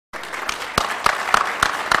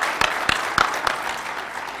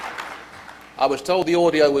I was told the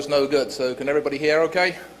audio was no good, so can everybody hear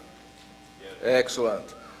okay? Yeah.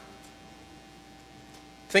 Excellent.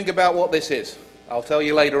 Think about what this is. I'll tell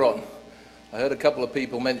you later on. I heard a couple of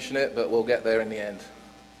people mention it, but we'll get there in the end.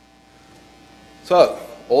 So,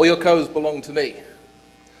 all your codes belong to me.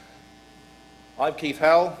 I'm Keith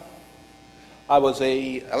Howell. I was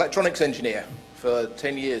an electronics engineer for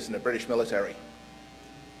 10 years in the British military.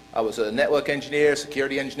 I was a network engineer,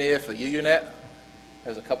 security engineer for UUNet.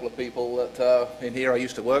 There's a couple of people that in here I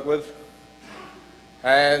used to work with.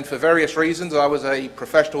 And for various reasons, I was a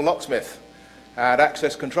professional locksmith and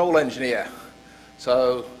access control engineer.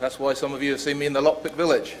 So that's why some of you have seen me in the Lockpick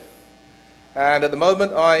Village. And at the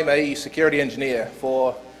moment, I'm a security engineer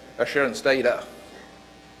for Assurance Data.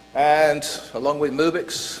 And along with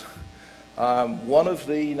Mubix, I'm one of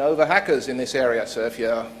the Nova hackers in this area. So if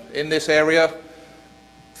you're in this area,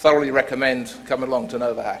 thoroughly recommend coming along to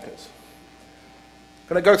Nova Hackers.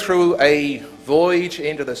 I'm going to go through a voyage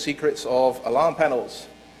into the secrets of alarm panels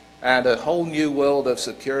and a whole new world of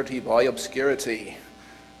security by obscurity.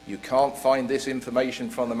 You can't find this information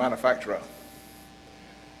from the manufacturer.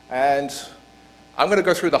 And I'm going to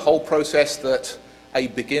go through the whole process that a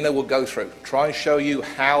beginner will go through. Try and show you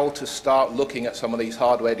how to start looking at some of these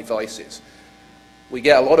hardware devices. We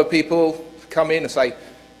get a lot of people come in and say,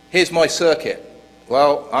 here's my circuit.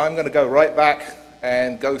 Well, I'm going to go right back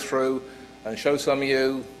and go through and show some of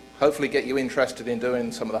you, hopefully get you interested in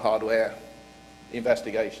doing some of the hardware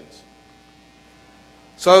investigations.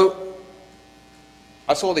 So,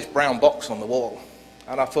 I saw this brown box on the wall,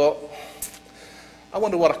 and I thought, I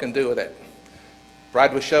wonder what I can do with it.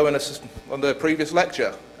 Brad was showing us on the previous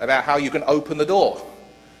lecture about how you can open the door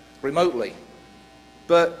remotely.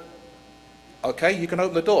 But, okay, you can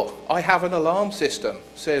open the door. I have an alarm system,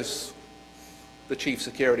 says the chief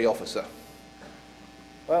security officer.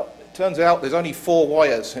 Well, it turns out there's only 4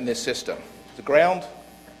 wires in this system. The ground,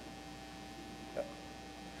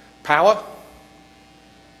 power,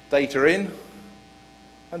 data in,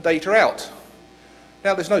 and data out.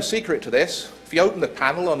 Now, there's no secret to this. If you open the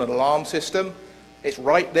panel on an alarm system, it's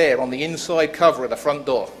right there on the inside cover of the front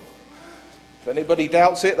door. If anybody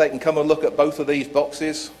doubts it, they can come and look at both of these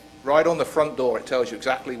boxes. Right on the front door, it tells you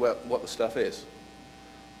exactly what the stuff is.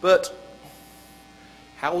 But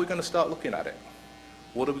how are we going to start looking at it?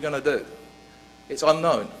 What are we going to do? It's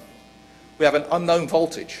unknown. We have an unknown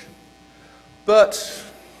voltage. But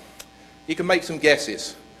you can make some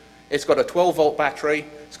guesses. It's got a 12-volt battery,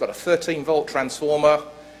 it's got a 13-volt transformer,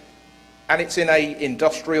 and it's in an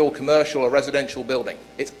industrial, commercial, or residential building.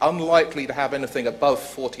 It's unlikely to have anything above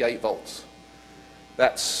 48 volts.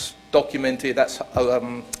 That's documented, that's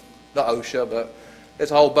not OSHA, but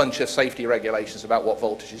there's a whole bunch of safety regulations about what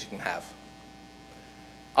voltages you can have.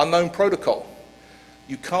 Unknown protocol.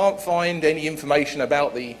 You can't find any information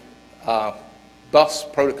about the bus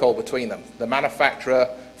protocol between them. The manufacturer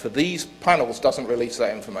for these panels doesn't release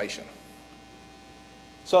that information.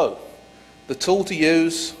 So, the tool to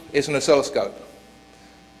use is an oscilloscope.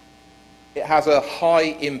 It has a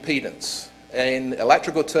high impedance. In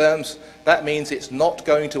electrical terms, that means it's not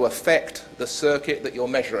going to affect the circuit that you're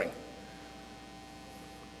measuring.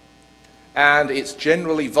 And it's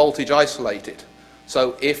generally voltage isolated.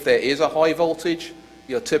 So if there is a high voltage,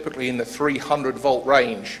 you're typically in the 300 volt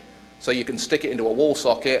range. So you can stick it into a wall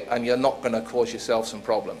socket and you're not going to cause yourself some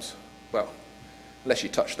problems. Well, unless you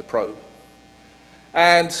touch the probe.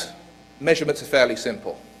 And measurements are fairly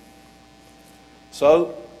simple.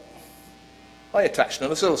 So I attached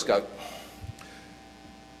an oscilloscope.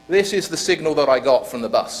 This is the signal that I got from the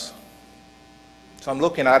bus. So I'm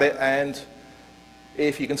looking at it, and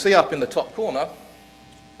if you can see up in the top corner,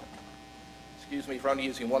 excuse me for only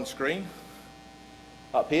using one screen,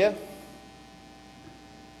 up here,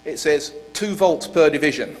 it says 2 volts per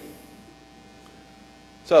division.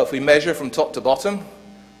 So if we measure from top to bottom,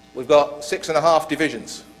 we've got 6.5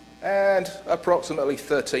 divisions and approximately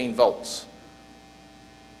 13 volts.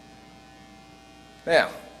 Now,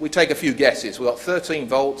 we take a few guesses. We've got 13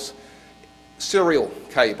 volts, serial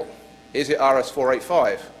cable. Is it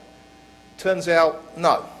RS485? Turns out,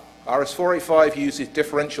 no. RS485 uses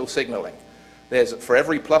differential signaling. For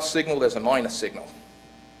every plus signal, there's a minus signal.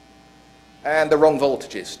 And the wrong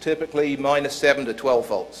voltages, typically -7 to 12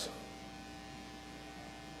 volts.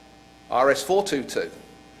 RS422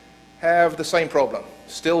 have the same problem,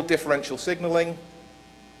 still differential signaling,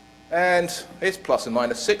 and it's plus and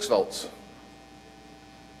minus 6 volts.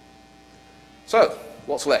 So,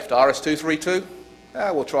 what's left? RS232?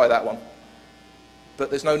 We'll try that one. But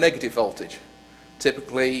there's no negative voltage,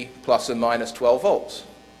 typically plus and minus 12 volts.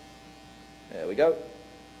 There we go.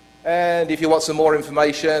 And if you want some more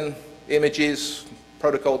information, images,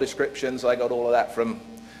 protocol descriptions, I got all of that from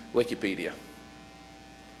Wikipedia.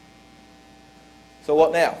 So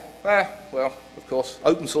what now? Well, of course,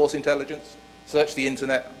 open source intelligence, search the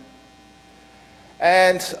internet.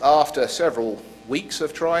 And after several weeks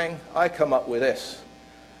of trying, I come up with this.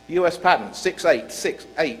 US patent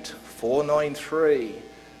 6868493,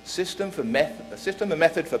 system and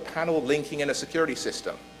method for panel linking in a security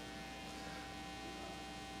system.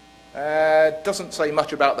 Doesn't say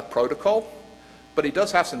much about the protocol, but it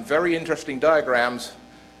does have some very interesting diagrams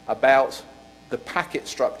about the packet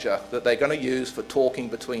structure that they're going to use for talking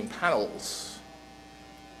between panels.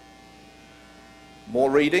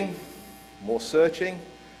 More reading, more searching,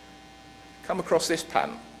 come across this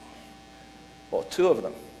patent, or two of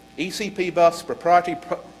them. ECP bus proprietary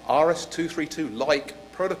RS-232-like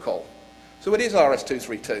protocol. So it is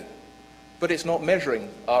RS-232, but it's not measuring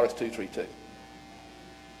RS-232.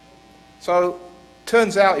 So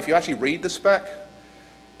turns out if you actually read the spec,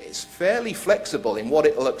 it's fairly flexible in what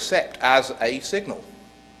it will accept as a signal.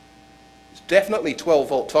 It's definitely 12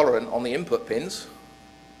 volt tolerant on the input pins.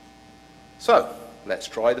 So let's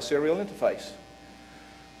try the serial interface.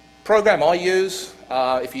 Program I use,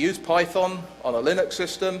 if you use Python on a Linux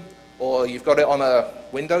system, or you've got it on a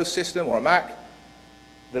Windows system or a Mac,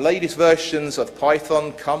 the latest versions of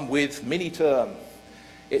Python come with Miniterm.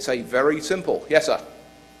 It's a very simple, yes sir?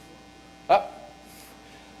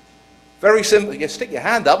 Very simple, you stick your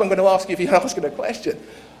hand up, I'm going to ask you if you're asking a question.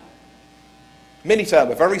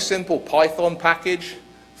 Miniterm, a very simple Python package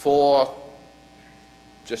for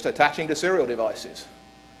just attaching to serial devices.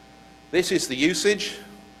 This is the usage.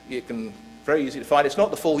 You can, very easy to find. It's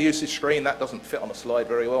not the full usage screen, that doesn't fit on a slide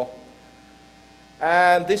very well.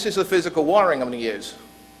 And this is the physical wiring I'm going to use.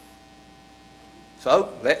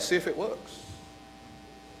 So let's see if it works.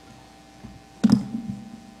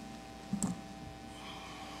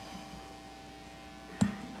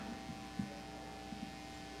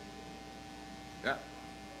 Yeah.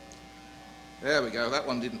 There we go, that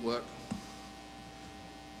one didn't work.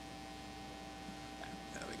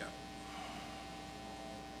 There we go.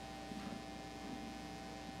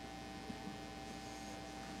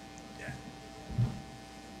 Yeah.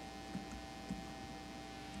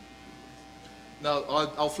 No,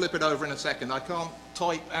 I'll flip it over in a second. I can't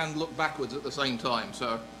type and look backwards at the same time,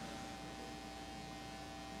 so.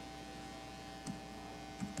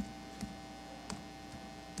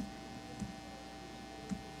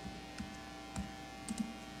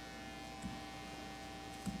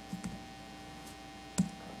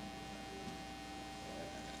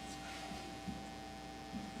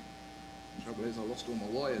 Trouble is I lost all my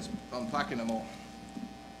wires unpacking them all.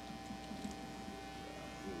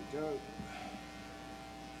 Here we go.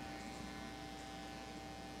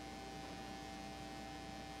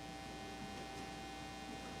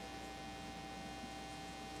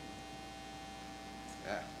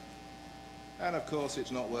 And of course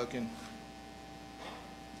it's not working.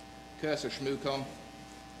 Curse of ShmooCon.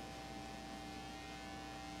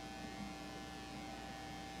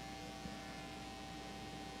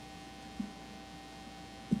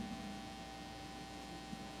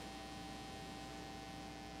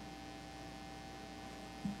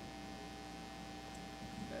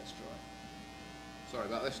 Let's try. Sorry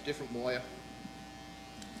about this, different wire.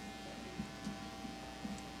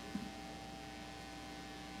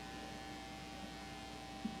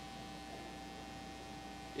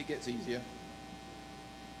 It gets easier.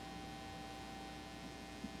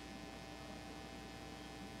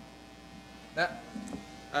 All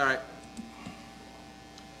right.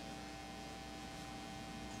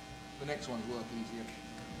 The next one's work easier.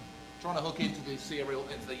 Trying to hook into the serial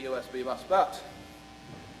into the USB bus, but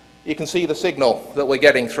you can see the signal that we're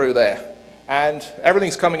getting through there, and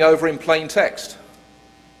everything's coming over in plain text.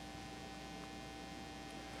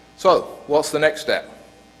 So, what's the next step?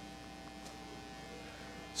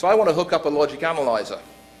 So I want to hook up a logic analyzer.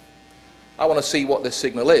 I want to see what this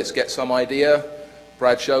signal is, get some idea.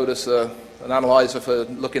 Brad showed us an analyzer for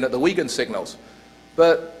looking at the Wiegand signals.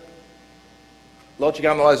 But logic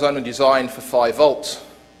analyzer is only designed for 5 volts.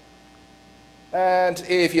 And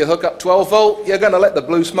if you hook up 12 volt, you're going to let the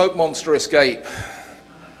blue smoke monster escape.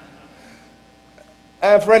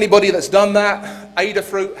 And for anybody that's done that,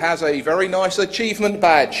 Adafruit has a very nice achievement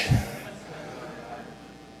badge.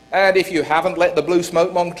 And if you haven't let the blue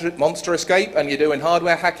smoke monster escape and you're doing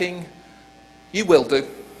hardware hacking, you will do.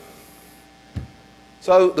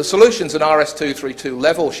 So the solution's an RS-232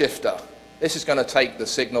 level shifter. This is going to take the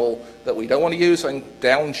signal that we don't want to use and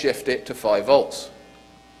downshift it to 5 volts.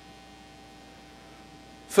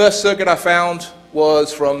 First circuit I found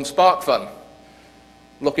was from SparkFun.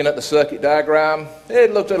 Looking at the circuit diagram,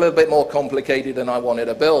 it looked a little bit more complicated than I wanted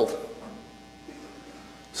to build.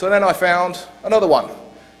 So then I found another one.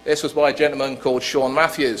 This was by a gentleman called Sean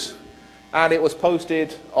Matthews, and it was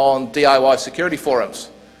posted on DIY security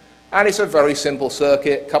forums. And it's a very simple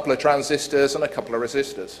circuit, a couple of transistors and a couple of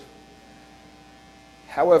resistors.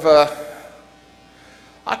 However,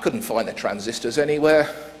 I couldn't find the transistors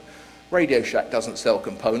anywhere. Radio Shack doesn't sell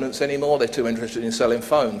components anymore, they're too interested in selling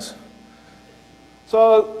phones.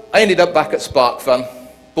 So I ended up back at SparkFun,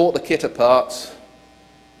 bought the kit of parts.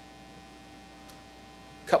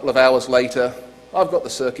 A couple of hours later, I've got the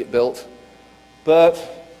circuit built, but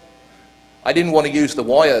I didn't want to use the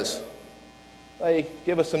wires. They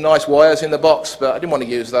give us some nice wires in the box, but I didn't want to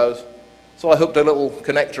use those. So I hooked a little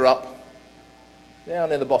connector up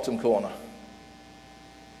down in the bottom corner.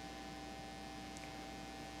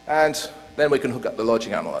 And then we can hook up the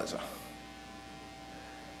logic analyzer.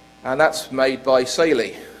 And that's made by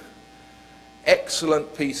Saley.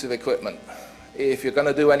 Excellent piece of equipment. If you're going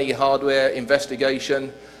to do any hardware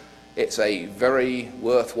investigation, it's a very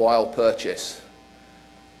worthwhile purchase.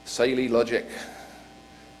 Saley Logic.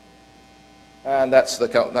 And that's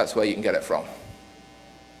where you can get it from.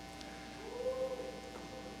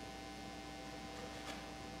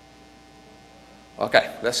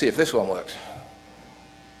 Okay, let's see if this one works.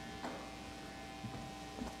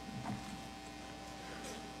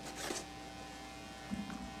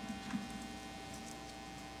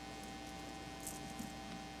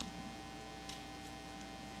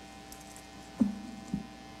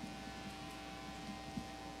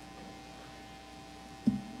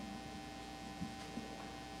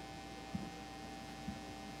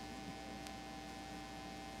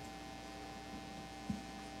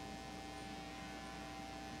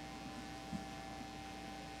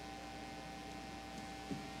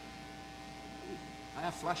 I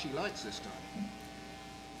have flashy lights this time.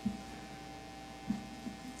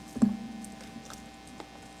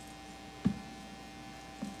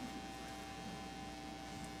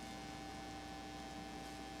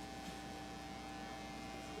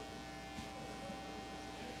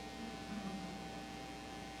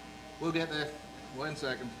 We'll get there. 1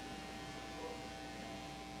 second.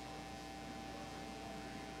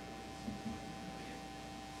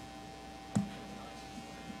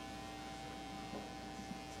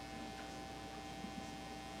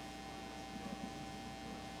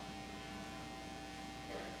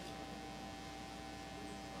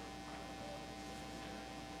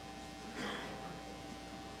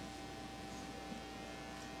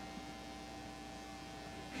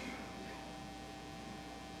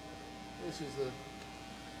 This is the,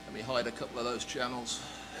 let me hide a couple of those channels.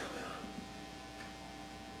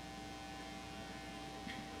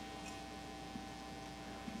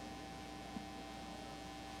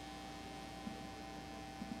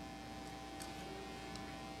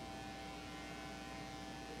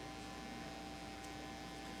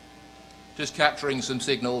 Just capturing some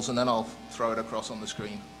signals and then I'll throw it across on the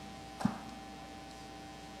screen.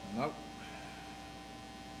 Nope.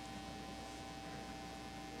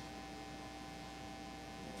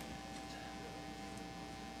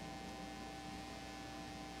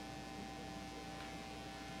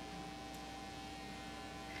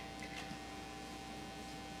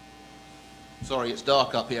 Sorry, it's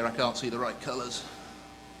dark up here, I can't see the right colours.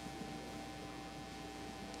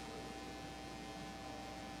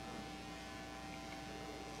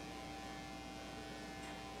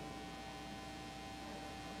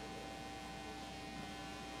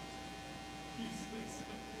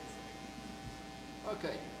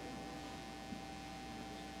 Okay.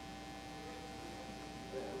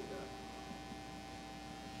 There we go.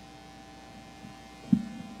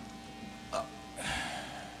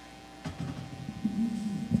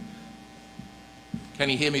 Can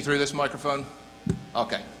you hear me through this microphone?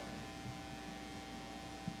 Okay.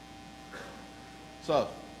 So,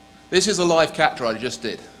 this is a live capture I just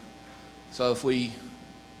did. So if we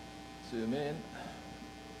zoom in.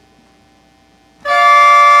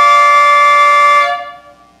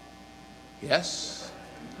 Yes?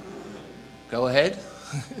 Go ahead.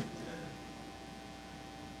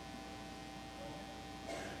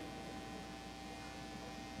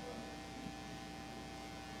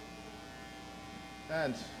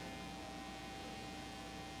 And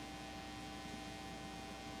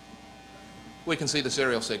we can see the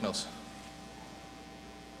serial signals.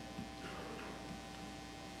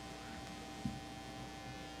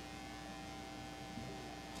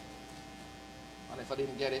 And if I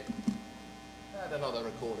didn't get it, add another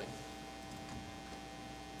recording.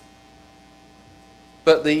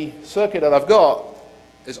 But the circuit that I've got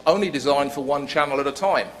is only designed for one channel at a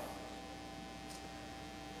time.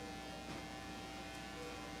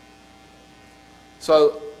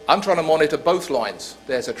 So I'm trying to monitor both lines.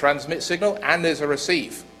 There's a transmit signal and there's a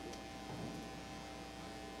receive.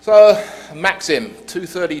 So Maxim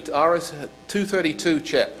 232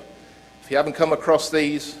 chip. If you haven't come across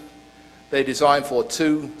these, they're designed for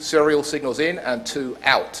 2 serial signals in and 2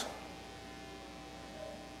 out.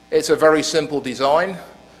 It's a very simple design,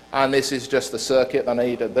 and this is just the circuit I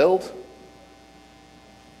need to build.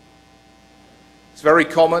 It's very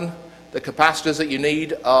common. The capacitors that you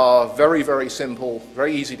need are very, very simple,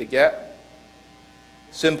 very easy to get,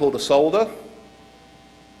 simple to solder,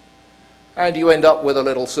 and you end up with a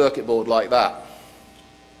little circuit board like that.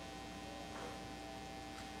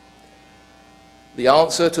 The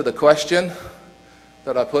answer to the question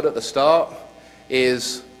that I put at the start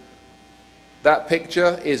is that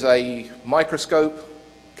picture is a microscope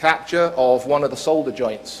capture of one of the solder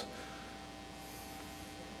joints.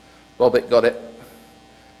 Bobbit got it.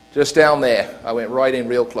 Just down there. I went right in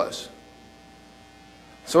real close.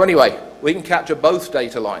 So anyway, we can capture both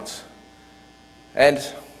data lines. And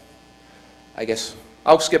I guess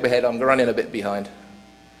I'll skip ahead, I'm running a bit behind.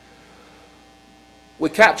 We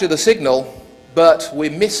capture the signal, but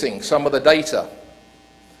we're missing some of the data.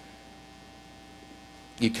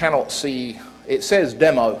 You cannot see, it says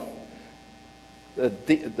demo,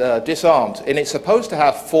 disarmed, and it's supposed to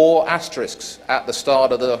have 4 asterisks at the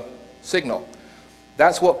start of the signal.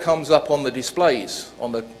 That's what comes up on the displays,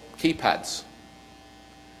 on the keypads.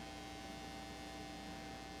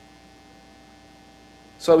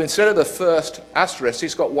 So instead of the first asterisk,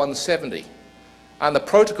 it's got 170. And the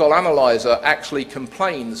protocol analyzer actually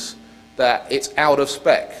complains that it's out of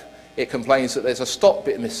spec. It complains that there's a stop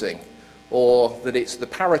bit missing, or that the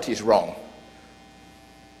parity is wrong.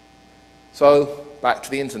 So back to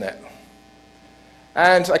the internet.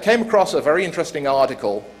 And I came across a very interesting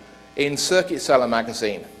article in Circuit Seller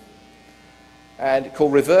magazine, and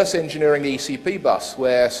called Reverse Engineering the ECP Bus,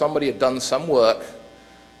 where somebody had done some work,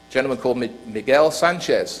 a gentleman called Miguel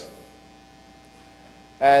Sanchez.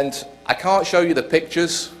 And I can't show you the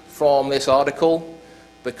pictures from this article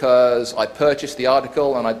because I purchased the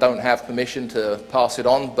article and I don't have permission to pass it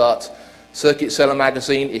on, but Circuit Seller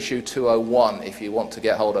magazine issue 201 if you want to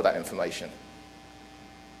get hold of that information.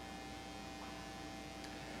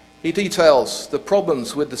 He details the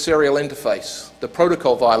problems with the serial interface, the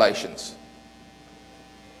protocol violations,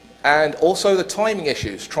 and also the timing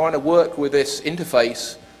issues, trying to work with this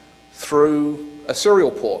interface through a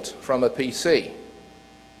serial port from a PC.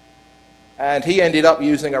 And he ended up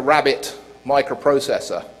using a Rabbit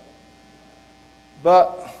microprocessor,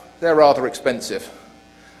 but they're rather expensive.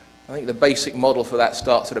 I think the basic model for that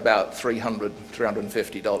starts at about $300,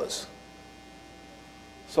 $350.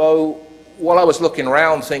 So while I was looking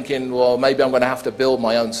around thinking, well, maybe I'm going to have to build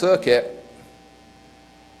my own circuit,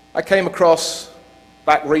 I came across,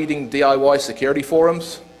 back reading DIY security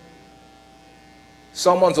forums,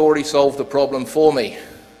 someone's already solved the problem for me.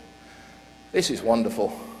 This is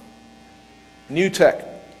wonderful. NewTek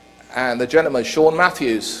and the gentleman, Sean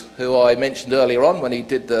Matthews, who I mentioned earlier on when he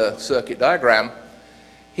did the circuit diagram,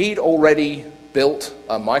 he'd already built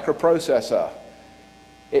a microprocessor.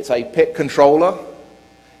 It's a PIC controller,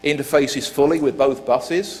 interfaces fully with both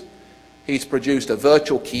buses. He's produced a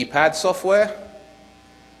virtual keypad software,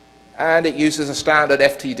 and it uses a standard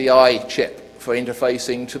FTDI chip for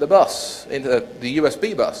interfacing to the bus, into the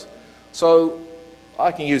USB bus. So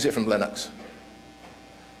I can use it from Linux.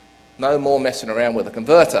 No more messing around with a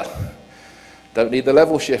converter. Don't need the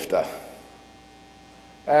level shifter.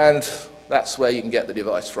 And that's where you can get the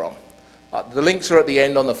device from. The links are at the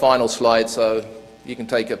end on the final slide, so you can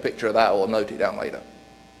take a picture of that or note it down later.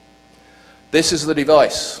 This is the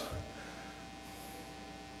device.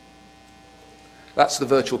 That's the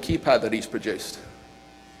virtual keypad that he's produced.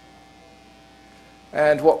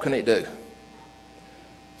 And what can it do?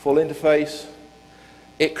 Full interface.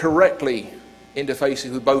 It correctly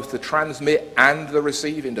interfaces with both the transmit and the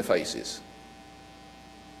receive interfaces.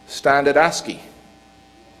 Standard ASCII.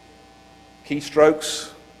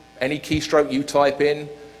 Keystrokes. Any keystroke you type in,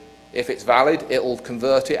 if it's valid, it will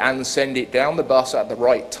convert it and send it down the bus at the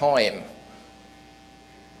right time.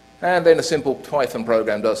 And then a simple Python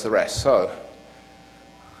program does the rest. So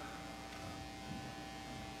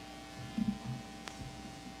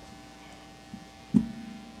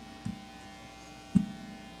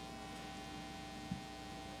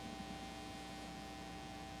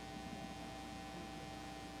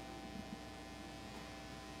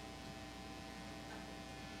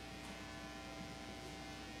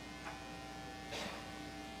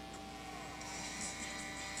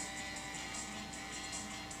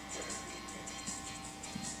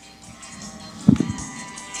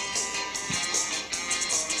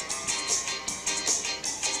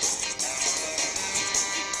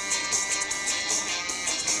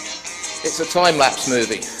It's a time-lapse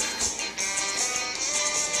movie.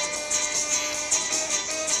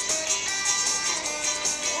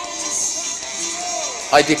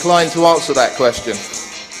 I decline to answer that question.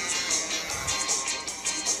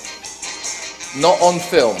 Not on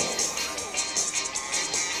film.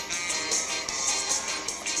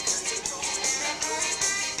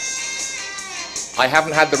 I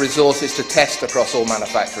haven't had the resources to test across all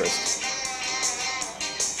manufacturers.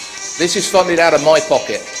 This is funded out of my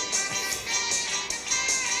pocket.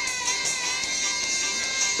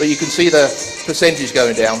 But you can see the percentage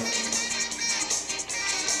going down.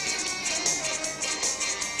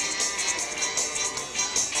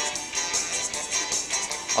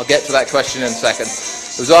 I'll get to that question in a second.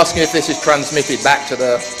 I was asking if this is transmitted back to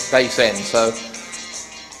the base end, so.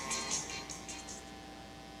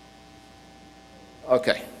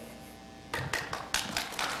 Okay.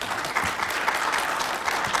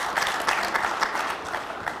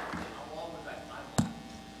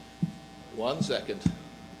 One second.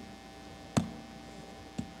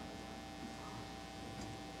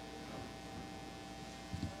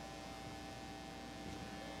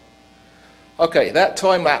 Okay, that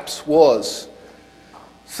time lapse was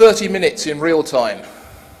 30 minutes in real time,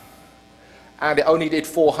 and it only did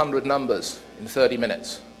 400 numbers in 30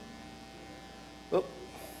 minutes. Oop.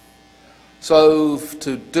 So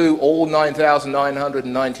to do all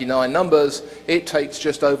 9,999 numbers, it takes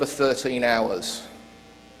just over 13 hours.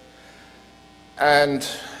 And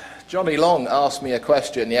Johnny Long asked me a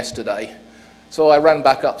question yesterday, so I ran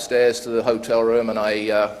back upstairs to the hotel room and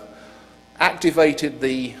I activated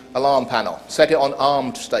the alarm panel, set it on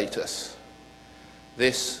armed status.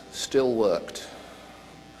 This still worked.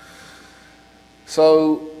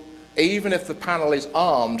 So even if the panel is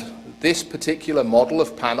armed, this particular model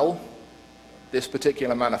of panel, this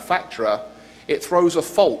particular manufacturer, it throws a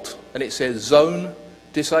fault and it says zone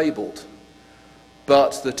disabled.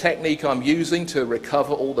 But the technique I'm using to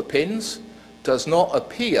recover all the pins does not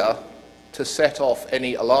appear to set off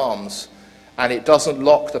any alarms, and it doesn't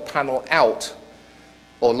lock the panel out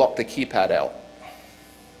or lock the keypad out.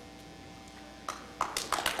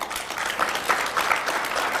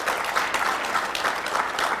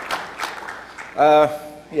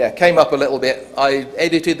 Yeah, came up a little bit. I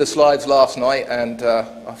edited the slides last night and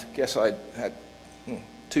I guess I had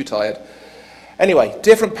too tired. Anyway,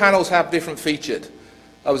 different panels have different features.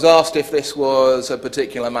 I was asked if this was a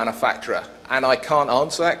particular manufacturer, and I can't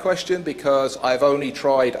answer that question because I've only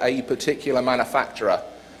tried a particular manufacturer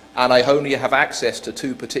and I only have access to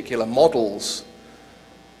 2 particular models,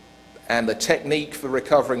 and the technique for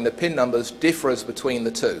recovering the pin numbers differs between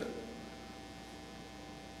the 2.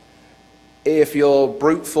 If you're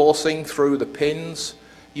brute forcing through the pins,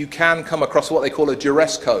 you can come across what they call a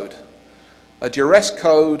duress code. A duress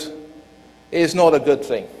code is not a good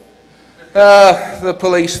thing. The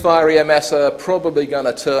police, fire, EMS are probably going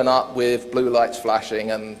to turn up with blue lights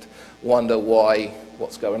flashing and wonder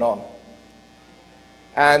what's going on.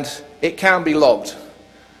 And it can be logged.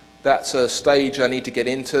 That's a stage I need to get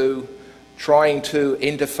into. Trying to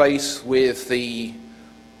interface with the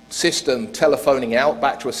system telephoning out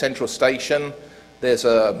back to a central station. There's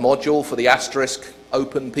a module for the Asterisk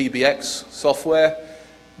Open PBX software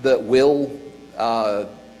that will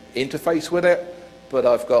interface with it, but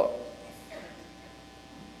I've got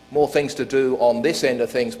more things to do on this end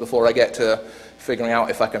of things before I get to figuring out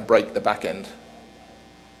if I can break the back end.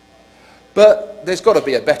 But there's got to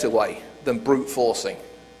be a better way than brute forcing.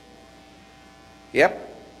 Yep.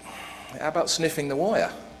 How about sniffing the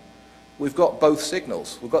wire? We've got both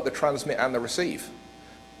signals. We've got the transmit and the receive.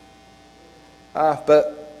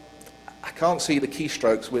 But I can't see the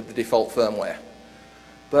keystrokes with the default firmware.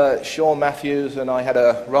 But Sean Matthews and I had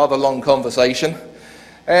a rather long conversation,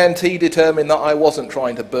 and he determined that I wasn't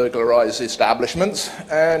trying to burglarize establishments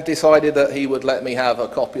and decided that he would let me have a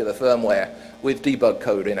copy of the firmware with debug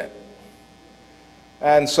code in it.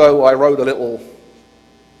 And so I wrote a little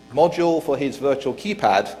module for his virtual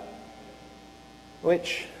keypad,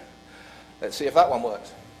 which, let's see if that one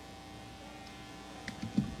works.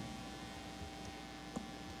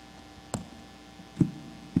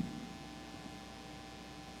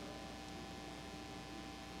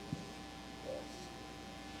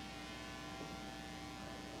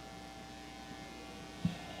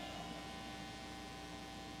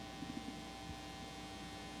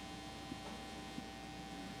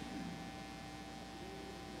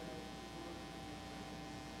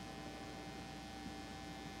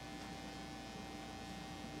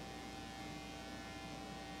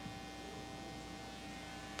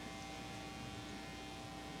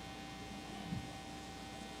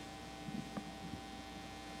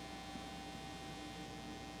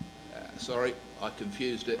 Sorry, I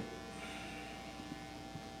confused it.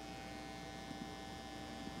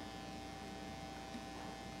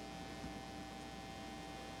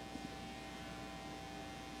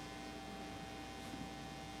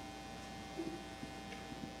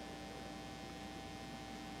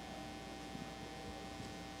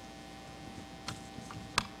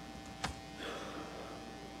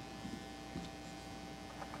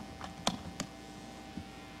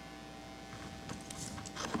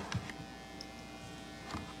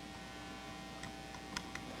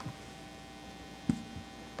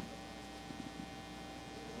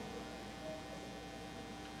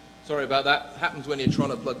 Sorry about that. Happens when you're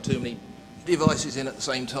trying to plug too many devices in at the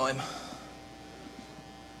same time.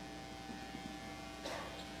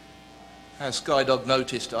 As Skydog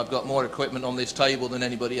noticed, I've got more equipment on this table than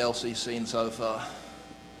anybody else he's seen so far.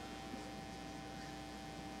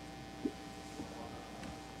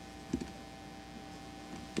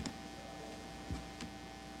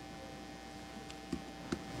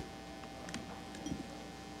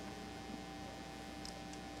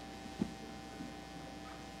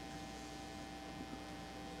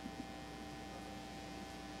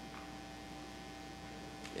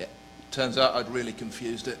 Yeah, turns out I'd really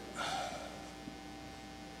confused it.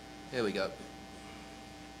 Here we go.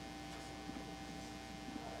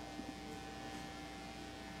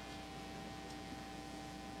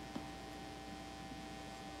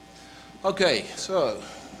 Okay, so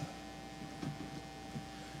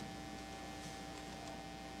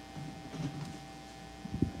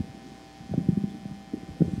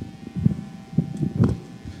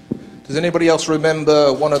does anybody else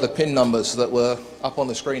remember one of the pin numbers that were up on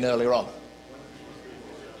the screen earlier on?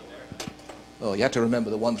 Oh, you had to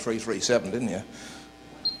remember the 1337, didn't you?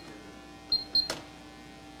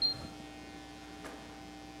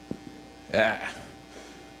 Yeah.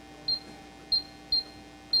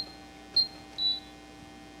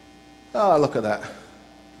 Oh, look at that.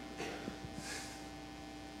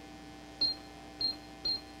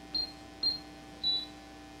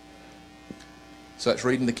 So it's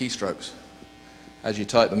reading the keystrokes as you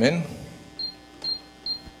type them in.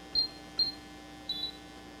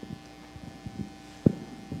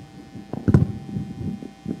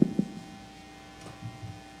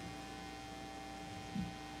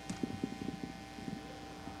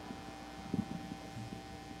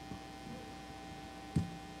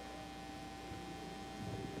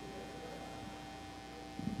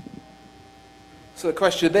 So the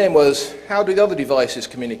question then was, how do the other devices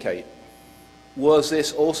communicate? Was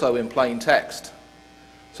this also in plain text?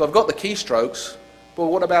 So I've got the keystrokes, but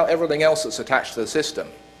what about everything else that's attached to the system?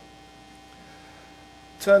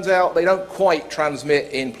 Turns out they don't quite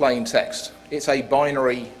transmit in plain text. It's a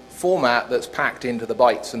binary format that's packed into the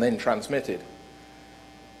bytes and then transmitted.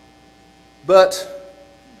 But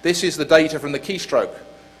this is the data from the keystroke.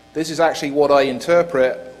 This is actually what I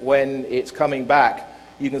interpret when it's coming back.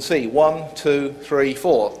 You can see 1, 2, 3,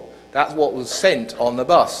 4. That's what was sent on the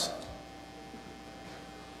bus.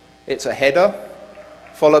 It's a header,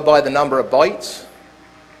 followed by the number of bytes,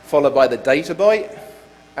 followed by the data byte,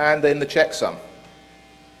 and then the checksum.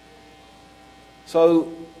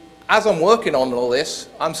 So as I'm working on all this,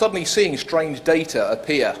 I'm suddenly seeing strange data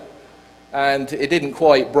appear. And it didn't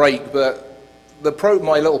quite break, but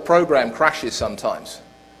my little program crashes sometimes.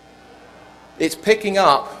 It's picking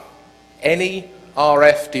up any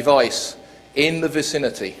RF device in the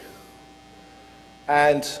vicinity.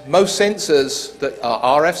 And most sensors that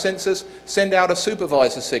are RF sensors send out a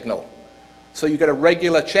supervisor signal. So you get a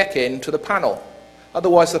regular check-in to the panel.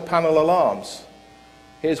 Otherwise the panel alarms.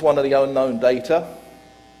 Here's one of the unknown data.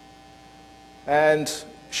 And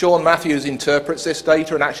Sean Matthews interprets this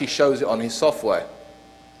data and actually shows it on his software.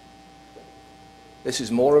 This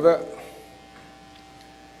is more of it.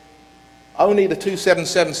 Only the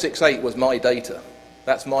 27768 was my data.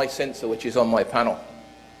 That's my sensor which is on my panel.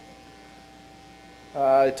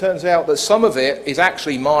 It turns out that some of it is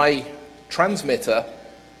actually my transmitter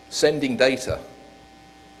sending data.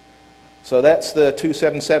 So that's the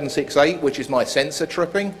 27768, which is my sensor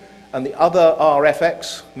tripping, and the other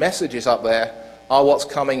RFX messages up there are what's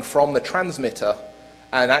coming from the transmitter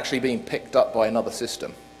and actually being picked up by another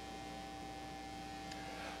system.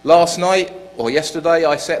 Last night, or yesterday,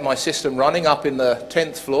 I set my system running up in the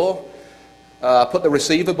 10th floor, put the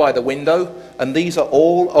receiver by the window, and these are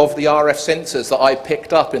all of the RF sensors that I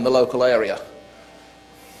picked up in the local area.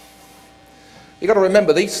 You've got to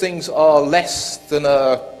remember, these things are less than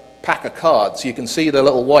a pack of cards. You can see the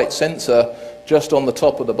little white sensor just on the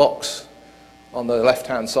top of the box on the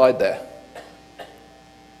left-hand side there.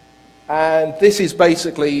 And this is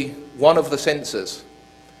basically one of the sensors.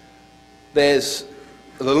 There's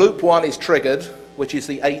the loop 1 is triggered, which is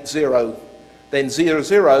the 8-0, then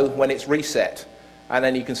 0-0 when it's reset. And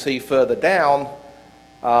then you can see further down,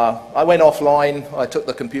 I went offline, I took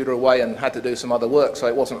the computer away and had to do some other work, so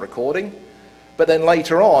it wasn't recording. But then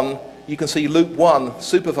later on, you can see loop 1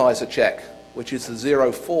 supervisor check, which is the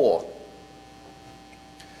 0-4.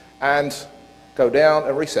 And go down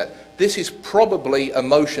and reset. This is probably a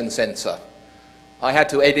motion sensor. I had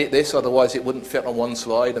to edit this, otherwise it wouldn't fit on one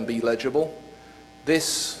slide and be legible.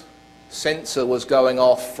 This sensor was going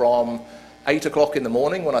off from 8 o'clock in the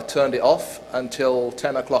morning when I turned it off until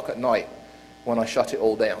 10 o'clock at night when I shut it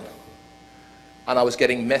all down. And I was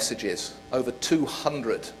getting messages, over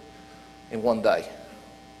 200 in one day.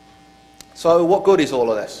 So what good is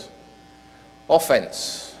all of this?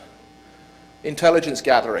 Offense, intelligence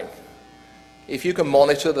gathering. If you can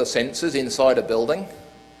monitor the sensors inside a building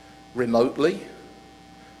remotely,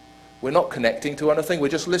 we're not connecting to anything, we're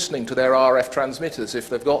just listening to their RF transmitters if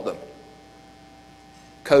they've got them.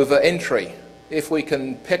 Covert entry. If we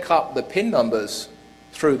can pick up the pin numbers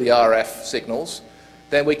through the RF signals,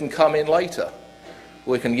 then we can come in later.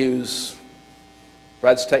 We can use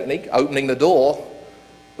Brad's technique, opening the door,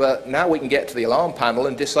 but now we can get to the alarm panel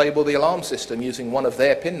and disable the alarm system using one of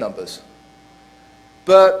their pin numbers.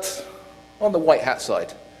 But on the white hat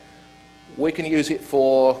side, we can use it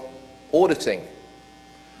for auditing.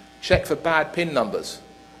 Check for bad pin numbers.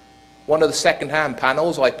 One of the second-hand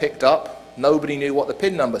panels I picked up, nobody knew what the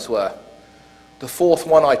pin numbers were. The fourth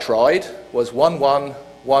one I tried was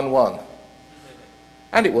 1111.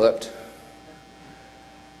 And it worked.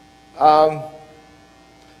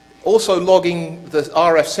 Also logging the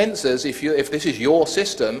RF sensors, if this is your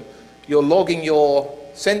system, you're logging your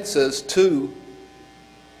sensors to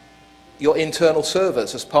your internal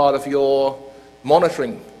servers as part of your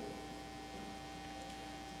monitoring.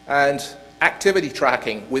 And activity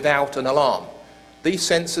tracking without an alarm. These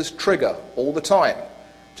sensors trigger all the time.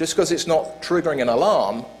 Just because it's not triggering an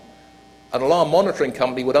alarm monitoring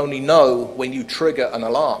company would only know when you trigger an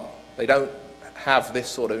alarm. They don't have this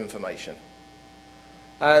sort of information.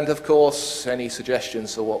 And of course, any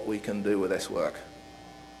suggestions for what we can do with this work.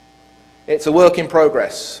 It's a work in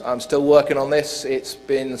progress. I'm still working on this. It's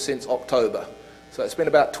been since October. So it's been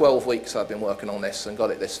about 12 weeks I've been working on this and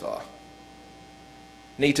got it this far.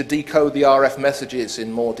 Need to decode the RF messages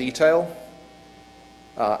in more detail.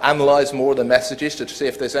 Analyze more of the messages to see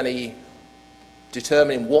if there's any,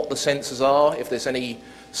 determining what the sensors are, if there's any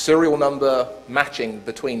serial number matching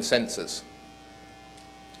between sensors.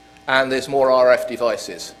 And there's more RF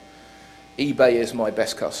devices. eBay is my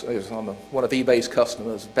best customer. I'm one of eBay's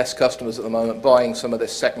customers, best customers at the moment, buying some of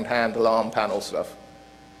this second-hand alarm panel stuff.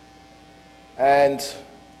 And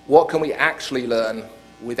what can we actually learn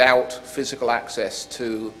without physical access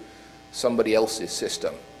to somebody else's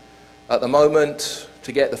system? At the moment,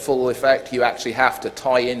 to get the full effect, you actually have to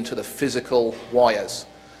tie into the physical wires.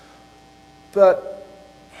 But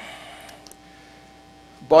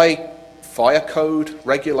by fire code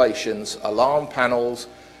regulations, alarm panels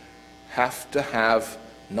have to have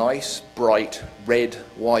nice, bright red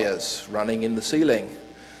wires running in the ceiling.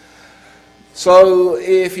 So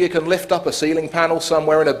if you can lift up a ceiling panel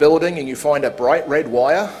somewhere in a building and you find a bright red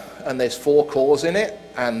wire and there's 4 cores in it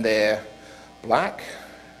and they're black,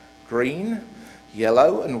 green,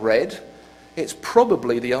 yellow and red, it's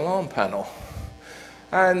probably the alarm panel.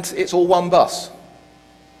 And it's all one bus.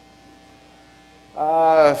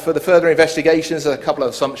 For the further investigations, a couple of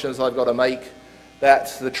assumptions I've got to make.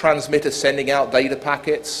 That the transmitter sending out data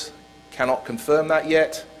packets, cannot confirm that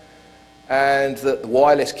yet. And that the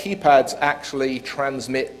wireless keypads actually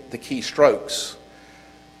transmit the keystrokes.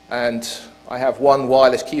 And I have one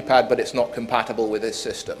wireless keypad, but it's not compatible with this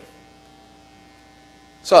system.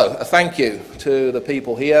 So, a thank you to the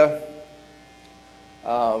people here.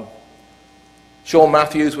 Sean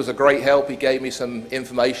Matthews was a great help. He gave me some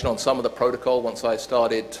information on some of the protocol once I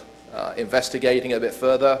started investigating a bit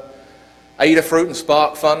further. Adafruit and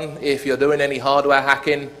SparkFun, if you're doing any hardware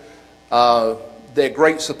hacking, they're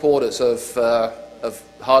great supporters of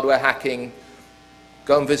hardware hacking.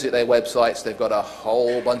 Go and visit their websites. They've got a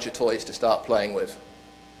whole bunch of toys to start playing with.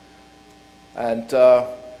 And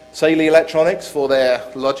Saley Electronics for their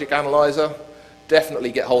logic analyzer.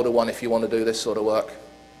 Definitely get hold of one if you want to do this sort of work.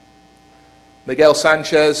 Miguel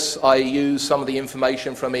Sanchez, I use some of the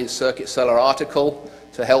information from his Circuit Cellar article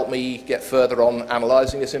to help me get further on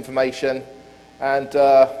analyzing this information. And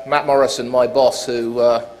Matt Morrison, my boss,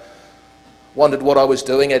 who wondered what I was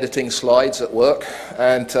doing editing slides at work.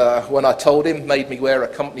 And when I told him, made me wear a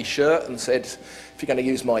company shirt and said, if you're going to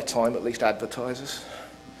use my time, at least advertise us.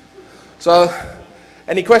 So,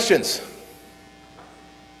 any questions?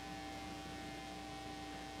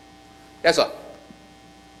 Yes, sir.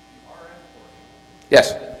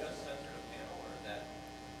 Yes.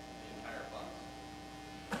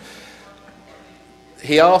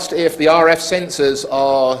 He asked if the RF sensors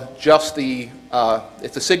are just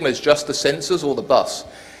if the signal is just the sensors or the bus.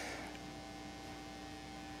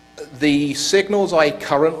 The signals I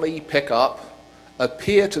currently pick up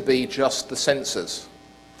appear to be just the sensors.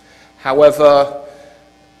 However,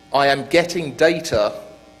 I am getting data.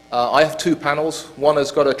 I have two panels. One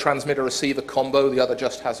has got a transmitter-receiver combo, the other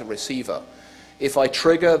just has a receiver. If I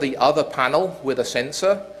trigger the other panel with a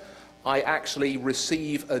sensor, I actually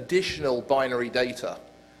receive additional binary data,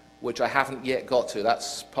 which I haven't yet got to.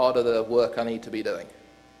 That's part of the work I need to be doing.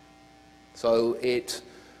 So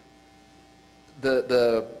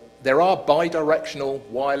there are bidirectional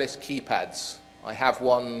wireless keypads. I have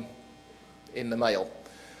one in the mail.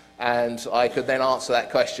 And I could then answer that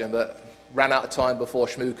question, but ran out of time before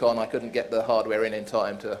ShmooCon. I couldn't get the hardware in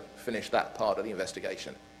time to finish that part of the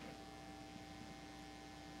investigation.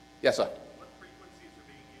 Yes, sir. What frequencies are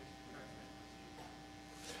being used to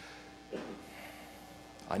transmit?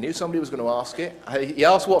 I knew somebody was going to ask it. He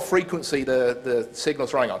asked what frequency the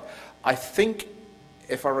signal's running on. I think,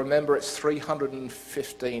 if I remember, it's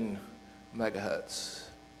 315 megahertz.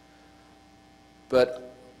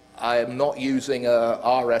 But I am not using a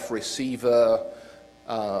RF receiver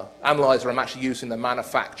analyzer. I'm actually using the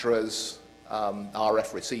manufacturer's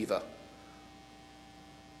RF receiver.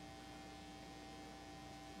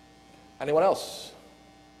 Anyone else?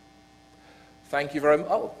 Thank you very much.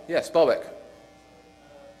 Oh, yes, Bobek.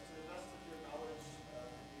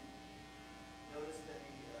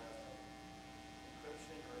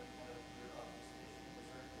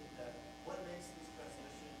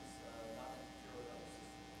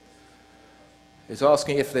 Is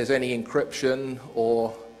asking if there's any encryption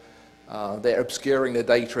or they're obscuring the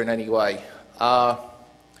data in any way.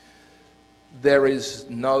 There is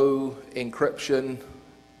no encryption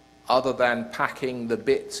other than packing the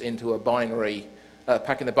bits into a binary,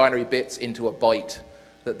 packing the binary bits into a byte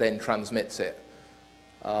that then transmits it.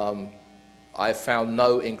 I've found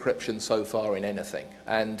no encryption so far in anything.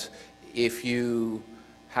 And if you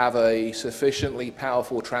have a sufficiently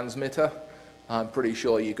powerful transmitter, I'm pretty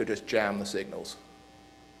sure you could just jam the signals.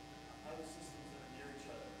 How do systems that are near each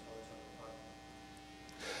other tell each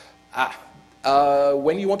other apart?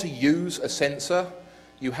 When you want to use a sensor,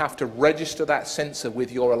 you have to register that sensor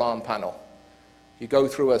with your alarm panel. You go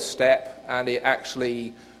through a step and it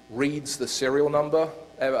actually reads the serial number.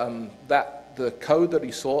 The code that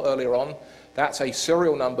you saw earlier on, that's a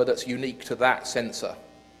serial number that's unique to that sensor.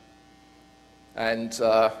 And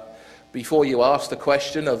before you ask the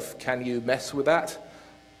question of can you mess with that,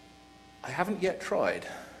 I haven't yet tried.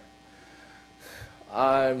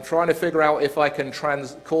 I'm trying to figure out if I can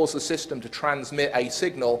cause the system to transmit a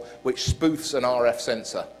signal which spoofs an RF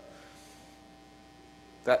sensor.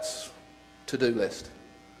 That's to-do list.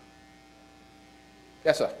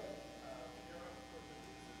 Yes, sir.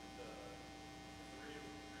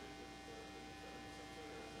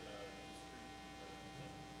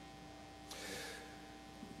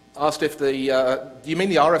 Asked if the, do you mean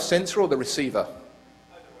the RF sensor or the receiver?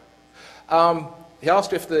 He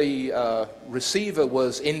asked if the receiver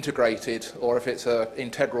was integrated or if it's an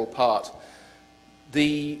integral part.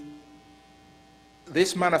 This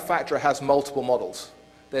manufacturer has multiple models.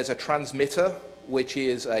 There's a transmitter, which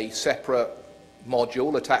is a separate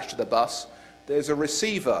module attached to the bus. There's a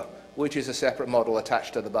receiver, which is a separate model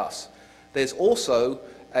attached to the bus. There's also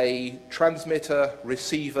a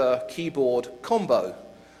transmitter-receiver keyboard combo,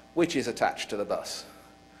 which is attached to the bus.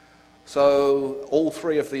 So all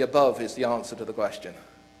three of the above is the answer to the question.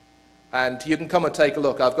 And you can come and take a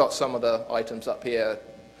look. I've got some of the items up here.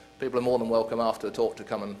 People are more than welcome after the talk to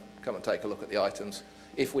come and take a look at the items.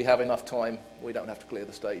 If we have enough time, we don't have to clear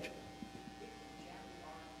the stage.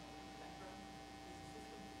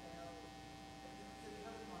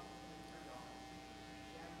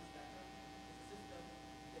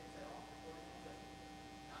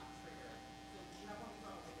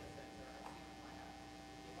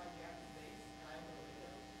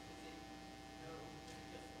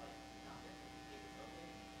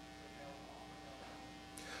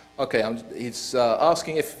 Okay, he's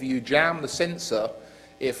asking if you jam the sensor,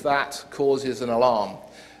 if that causes an alarm.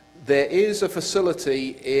 There is a facility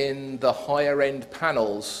in the higher end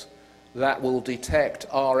panels that will detect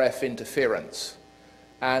RF interference.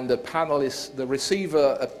 And the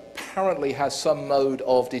receiver apparently has some mode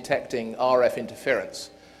of detecting RF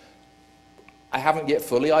interference. I haven't yet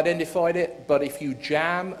fully identified it, but if you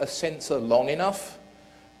jam a sensor long enough,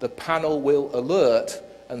 the panel will alert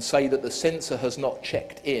and say that the sensor has not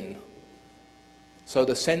checked in. So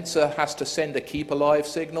the sensor has to send a keep alive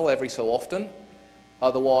signal every so often.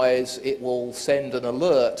 Otherwise, it will send an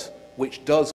alert which does